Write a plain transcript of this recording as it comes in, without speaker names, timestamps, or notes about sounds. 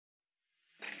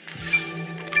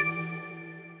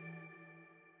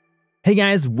Hey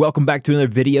guys, welcome back to another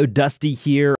video. Dusty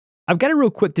here. I've got a real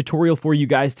quick tutorial for you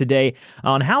guys today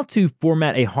on how to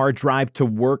format a hard drive to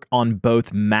work on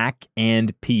both Mac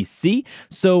and PC.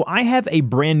 So I have a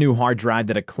brand new hard drive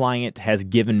that a client has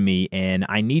given me, and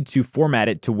I need to format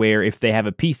it to where if they have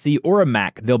a PC or a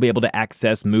Mac, they'll be able to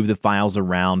access, move the files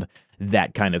around,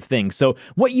 that kind of thing. So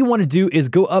what you want to do is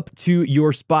go up to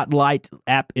your Spotlight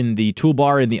app in the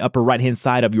toolbar in the upper right-hand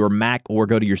side of your Mac, or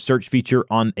go to your search feature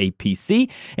on a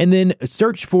PC, and then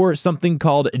search for something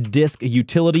called Disk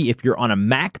Utility if you're on a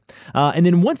Mac. And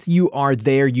then once you are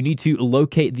there, you need to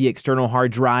locate the external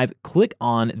hard drive, click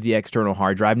on the external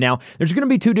hard drive. Now, there's going to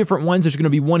be two different ones. There's going to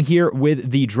be one here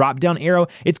with the drop-down arrow.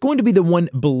 It's going to be the one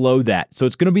below that. So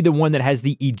it's going to be the one that has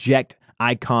the eject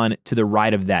icon to the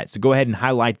right of that. So go ahead and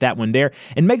highlight that one there,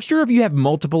 and make sure if you have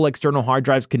multiple external hard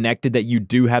drives connected that you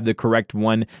do have the correct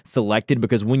one selected,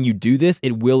 because when you do this,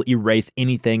 it will erase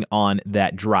anything on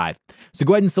that drive. So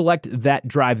go ahead and select that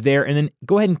drive there, and then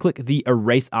go ahead and click the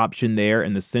erase option there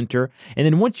in the center. And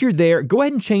then once you're there, go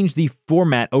ahead and change the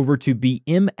format over to be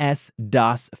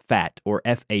MS-DOS FAT or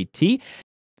FAT.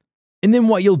 And then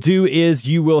what you'll do is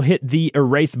you will hit the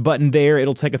erase button there.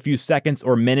 It'll take a few seconds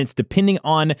or minutes depending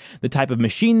on the type of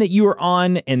machine that you are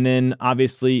on, and then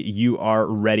obviously you are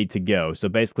ready to go. So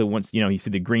basically once you see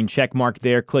the green check mark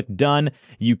there, click done.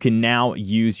 You can now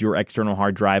use your external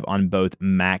hard drive on both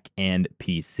Mac and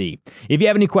PC. If you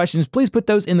have any questions, please put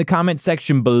those in the comment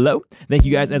section below. Thank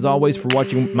you guys as always for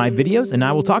watching my videos, and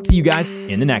I will talk to you guys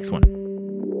in the next one.